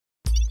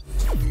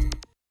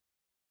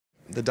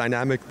The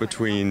dynamic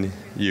between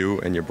you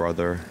and your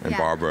brother and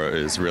Barbara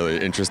is really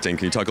interesting.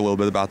 Can you talk a little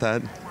bit about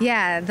that?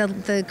 Yeah,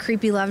 the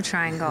creepy love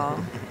triangle.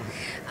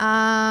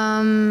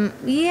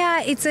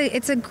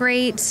 It's a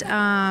great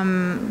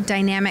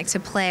dynamic to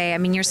play. I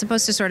mean, you're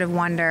supposed to sort of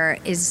wonder,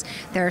 is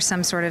there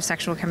some sort of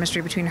sexual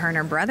chemistry between her and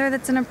her brother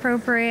that's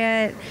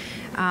inappropriate?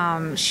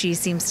 She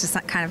seems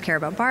to kind of care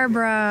about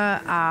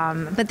Barbara,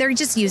 but they're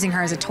just using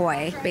her as a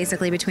toy,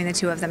 basically, between the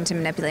two of them to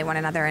manipulate one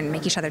another and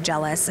make each other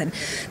jealous, and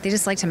they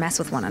just like to mess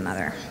with one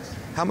another.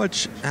 How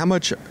much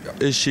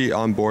is she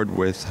on board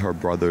with her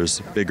brother's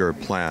bigger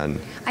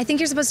plan? I think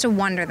you're supposed to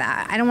wonder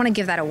that. I don't want to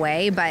give that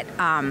away, but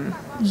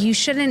you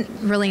shouldn't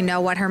really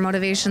know what her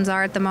motivations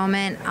are at the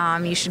moment.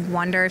 You should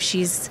wonder if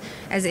she's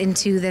as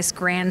into this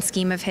grand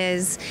scheme of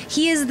his.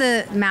 He is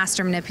the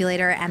master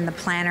manipulator and the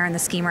planner and the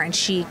schemer, and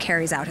she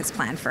carries out his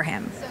plan for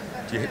him.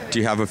 Do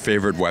you have a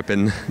favorite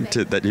weapon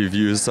that you've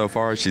used so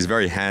far? She's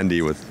very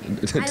handy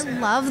with... I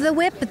love the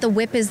whip, but the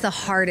whip is the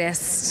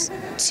hardest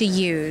to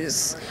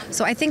use.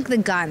 So I think the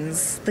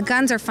guns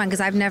are fun because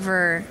I've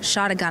never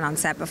shot a gun on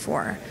set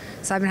before.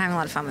 So I've been having a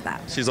lot of fun with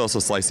that. She's also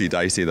slicey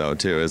dicey though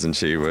too, isn't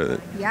she?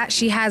 Yeah,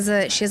 she has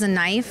a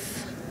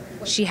knife.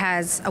 She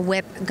has a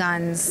whip,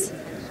 guns.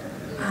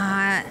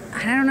 I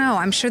don't know.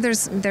 I'm sure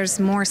there's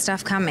more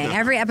stuff coming.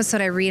 Every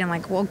episode I read, I'm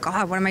like, well,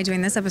 God, what am I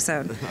doing this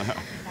episode?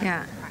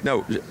 Yeah.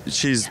 No,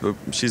 she's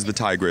the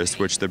Tigress,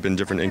 which there have been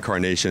different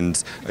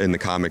incarnations in the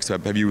comics.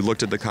 Have you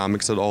looked at the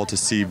comics at all to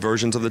see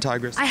versions of the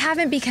Tigress? I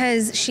haven't,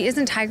 because she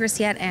isn't Tigress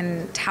yet,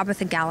 and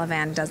Tabitha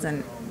Galavan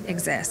doesn't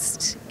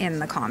exist in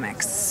the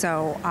comics.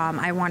 So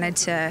I wanted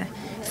to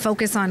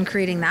focus on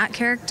creating that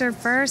character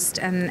first,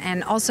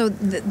 and also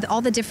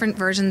all the different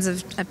versions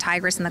of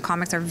Tigress in the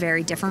comics are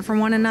very different from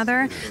one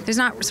another. There's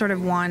not sort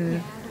of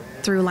one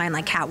through line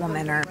like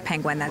Catwoman or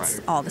Penguin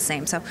that's all the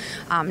same. So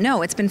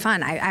no, it's been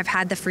fun. I've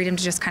had the freedom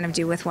to just kind of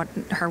do with what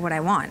I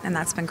want, and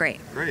that's been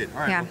great. Great. All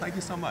right. Yeah. Well, thank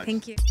you so much.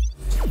 Thank you.